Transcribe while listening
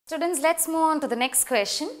Students, let's move on to the next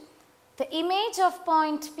question. The image of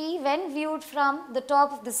point P when viewed from the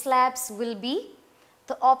top of the slabs will be,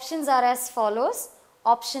 the options are as follows.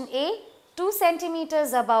 Option A, 2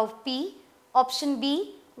 centimeters above P. Option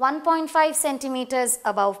B, 1.5 centimeters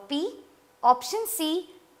above P. Option C,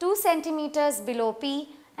 2 centimeters below P.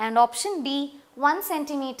 And option D, 1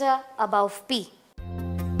 centimeter above P.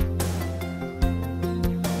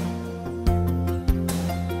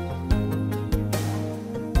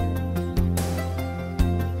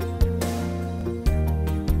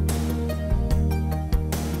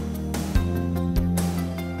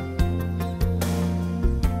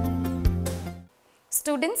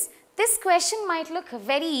 Students, this question might look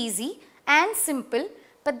very easy and simple,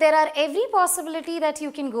 but there are every possibility that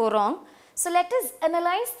you can go wrong. So let us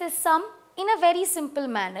analyze this sum in a very simple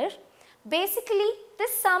manner. Basically,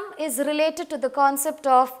 this sum is related to the concept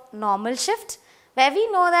of normal shift, where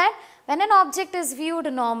we know that when an object is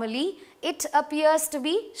viewed normally, it appears to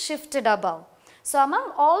be shifted above. So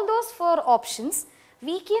among all those 4 options,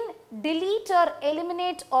 we can delete or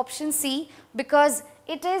eliminate option C because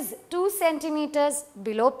it is 2 centimeters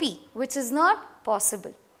below P, which is not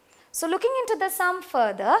possible. So looking into the sum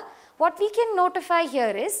further, what we can notify here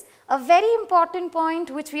is a very important point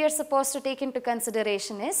which we are supposed to take into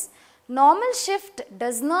consideration is normal shift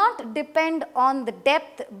does not depend on the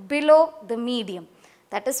depth below the medium.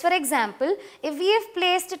 That is, for example, if we have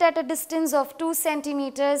placed it at a distance of 2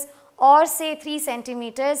 centimeters or say 3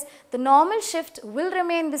 centimeters, the normal shift will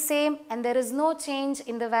remain the same and there is no change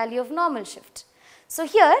in the value of normal shift. So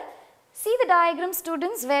here, see the diagram,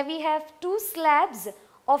 students, where we have 2 slabs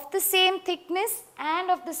of the same thickness and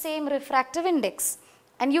of the same refractive index.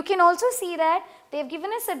 And you can also see that they have given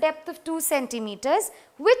us a depth of 2 centimeters,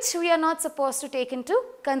 which we are not supposed to take into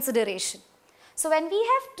consideration. So when we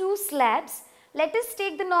have 2 slabs, let us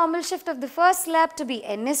take the normal shift of the first slab to be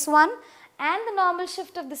ns1 and the normal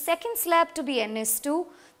shift of the second slab to be ns2.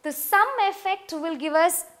 The sum effect will give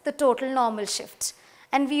us the total normal shift.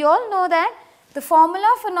 And we all know that the formula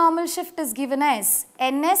for normal shift is given as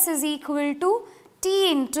ns is equal to T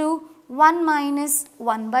into 1 minus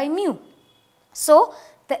 1 by mu. So,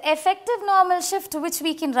 the effective normal shift, which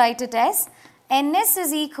we can write it as ns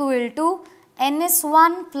is equal to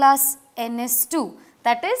ns1 plus ns2.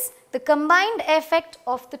 That is the combined effect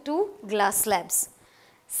of the 2 glass slabs.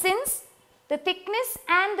 Since the thickness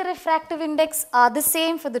and the refractive index are the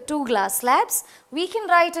same for the 2 glass slabs, we can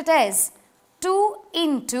write it as 2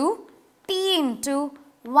 into T into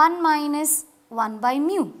 1 minus 1 by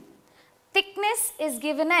mu. Thickness is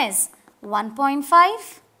given as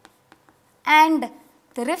 1.5 and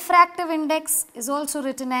the refractive index is also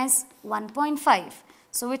written as 1.5.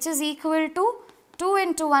 So, which is equal to 2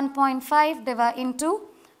 into 1.5 into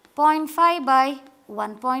 0.5 by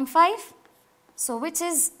 1.5. So, which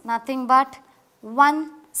is nothing but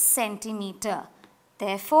 1 centimeter.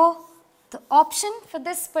 Therefore, the option for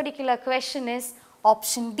this particular question is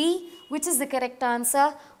option D, which is the correct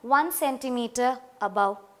answer, 1 centimeter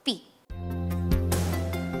above P.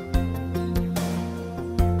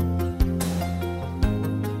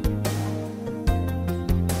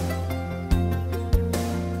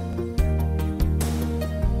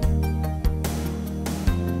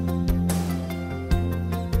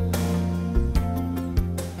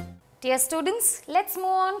 Dear students, let's move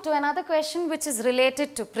on to another question which is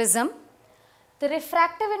related to prism. The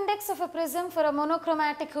refractive index of a prism for a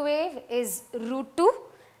monochromatic wave is √2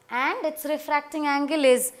 and its refracting angle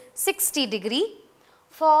is 60 degree.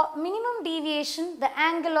 For minimum deviation, the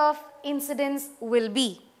angle of incidence will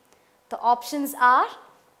be. The options are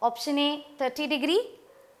option A 30 degree,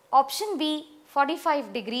 option B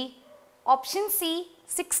 45 degree, option C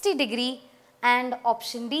 60 degree and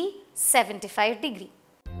option D 75 degree.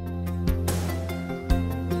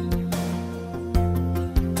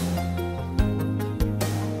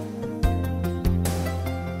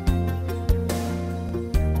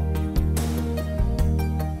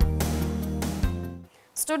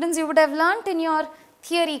 Students, you would have learnt in your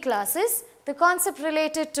theory classes the concept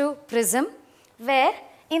related to prism, where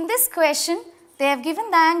in this question they have given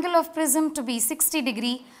the angle of prism to be 60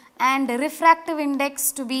 degree and the refractive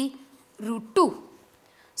index to be √2.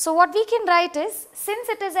 So, what we can write is, since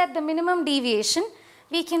it is at the minimum deviation,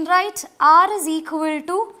 we can write R is equal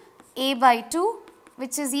to A by 2,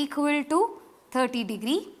 which is equal to 30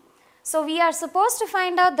 degree. So, we are supposed to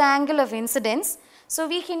find out the angle of incidence. So,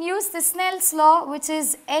 we can use the Snell's law, which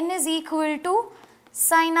is N is equal to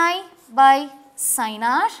sin I by sin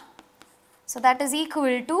R. So, that is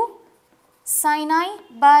equal to sin I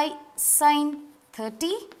by sin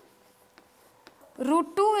 30.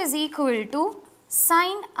 √2 is equal to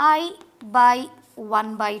sin I by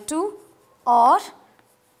 1 by 2 or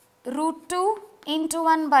root 2 into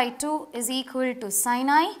 1 by 2 is equal to sin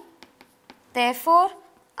I. Therefore,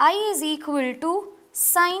 I is equal to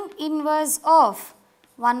sine inverse of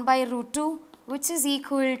 1 by root 2, which is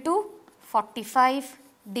equal to 45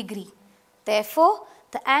 degree. Therefore,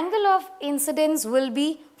 the angle of incidence will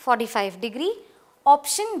be 45 degree.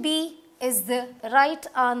 Option B is the right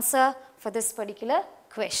answer for this particular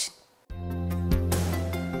question.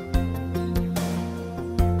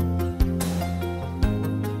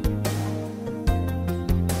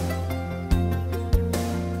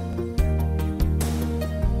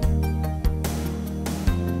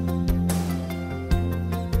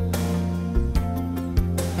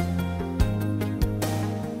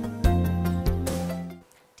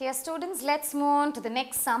 Dear students, let's move on to the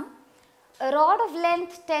next sum. A rod of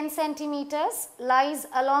length 10 centimeters lies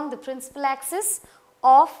along the principal axis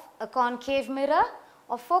of a concave mirror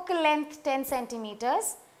of focal length 10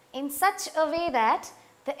 centimeters in such a way that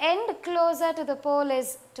the end closer to the pole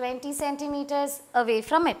is 20 centimeters away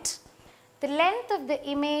from it. The length of the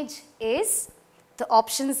image is, the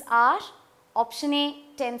options are option A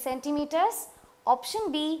 10 centimeters,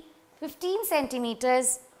 option B 15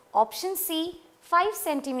 centimeters, option C 5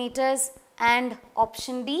 centimeters and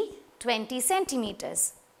option D 20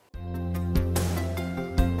 centimeters.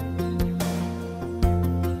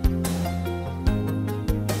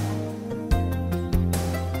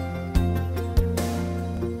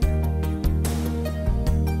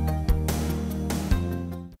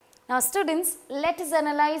 Now students, let us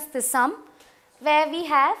analyze the sum where we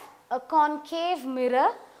have a concave mirror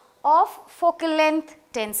of focal length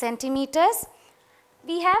 10 centimeters.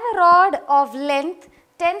 We have a rod of length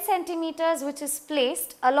 10 centimeters which is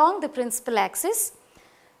placed along the principal axis.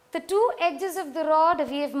 The two edges of the rod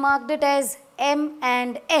we have marked it as M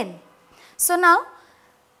and N. So now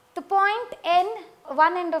the point N,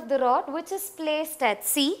 one end of the rod which is placed at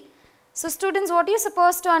C. So students, what you are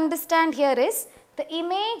supposed to understand here is the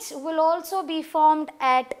image will also be formed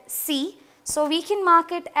at C. So we can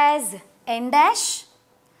mark it as N dash,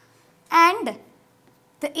 and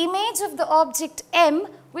the image of the object M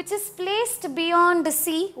which is placed beyond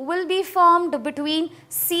C will be formed between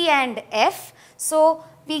C and F. So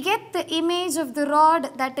we get the image of the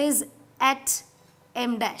rod that is at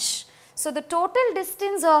M dash. So the total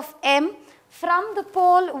distance of M from the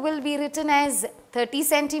pole will be written as 30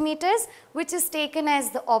 centimeters, which is taken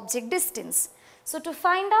as the object distance. So to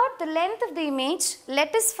find out the length of the image,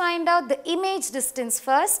 let us find out the image distance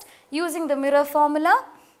first using the mirror formula.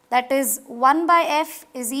 That is 1 by F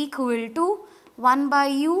is equal to 1 by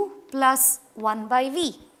U plus 1 by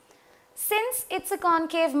V. Since it is a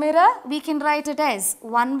concave mirror, we can write it as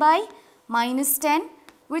 1 by minus 10,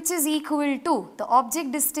 which is equal to, the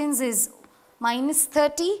object distance is minus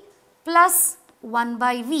 30 plus 1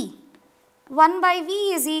 by V. 1 by V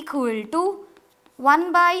is equal to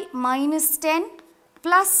 1 by minus 10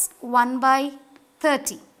 plus 1 by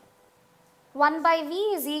 30. 1 by V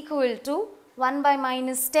is equal to 1 by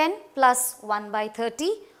minus 10 plus 1 by 30.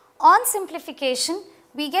 On simplification,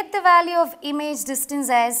 we get the value of image distance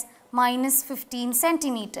as minus 15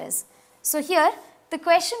 centimeters. So here, the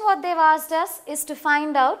question what they have asked us is to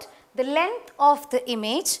find out the length of the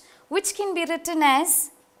image, which can be written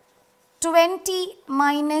as 20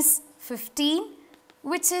 minus 15,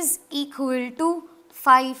 which is equal to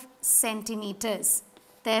 5 centimeters.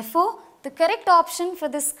 Therefore, the correct option for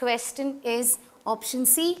this question is option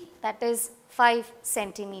C, that is 5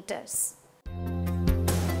 centimeters.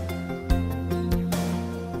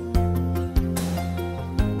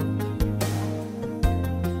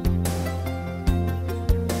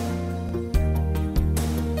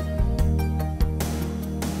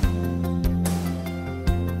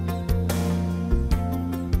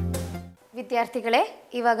 ವಿದ್ಯಾರ್ಥಿಗಳೇ,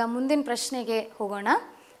 ಇವಾಗ ಮುಂದಿನ ಪ್ರಶ್ನೆಗೆ ಹೋಗೋಣ.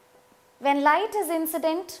 When light is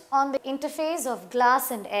incident on the interface of glass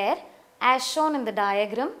and air as shown in the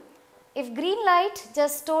diagram, if green light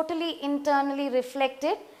just totally internally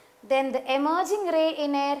reflected, then the emerging ray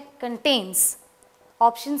in air contains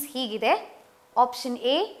options ಹೀಗಿದೆ. Option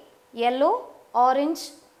A yellow, orange,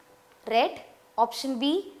 red. Option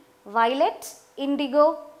B violet, indigo,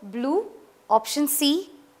 blue. Option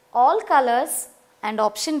C all colors, and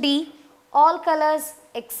option D all colors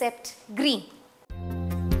except green.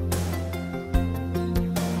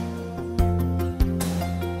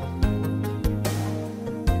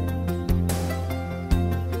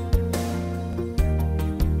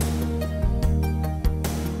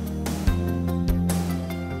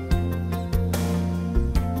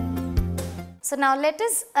 So now let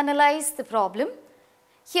us analyze the problem.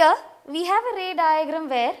 Here we have a ray diagram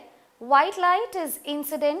where white light is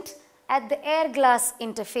incident at the air glass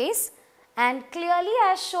interface, and clearly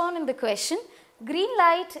as shown in the question, green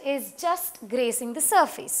light is just grazing the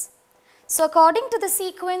surface. So according to the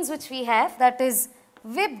sequence which we have, that is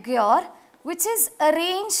Vibgyor, which is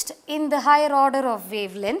arranged in the higher order of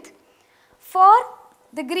wavelength, for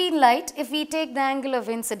the green light, if we take the angle of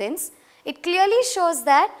incidence, it clearly shows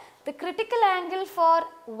that the critical angle for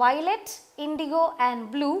violet, indigo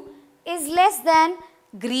and blue is less than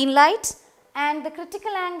green light, and the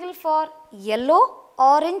critical angle for yellow,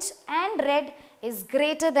 orange and red is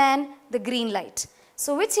greater than the green light.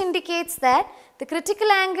 So which indicates that the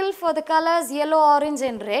critical angle for the colors yellow, orange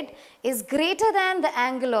and red is greater than the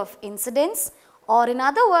angle of incidence, or in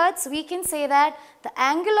other words we can say that the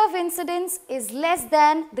angle of incidence is less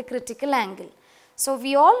than the critical angle. So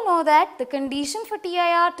we all know that the condition for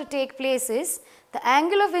TIR to take place is the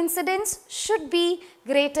angle of incidence should be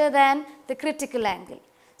greater than the critical angle.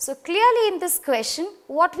 So clearly in this question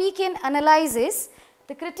what we can analyze is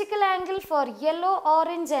the critical angle for yellow,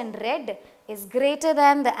 orange and red is greater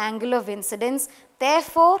than the angle of incidence.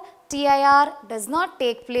 Therefore, TIR does not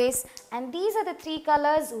take place, and these are the three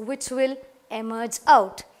colors which will emerge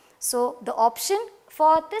out. So the option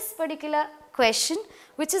for this particular question,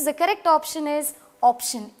 which is the correct option, is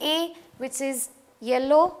option A, which is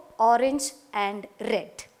yellow, orange and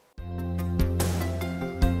red.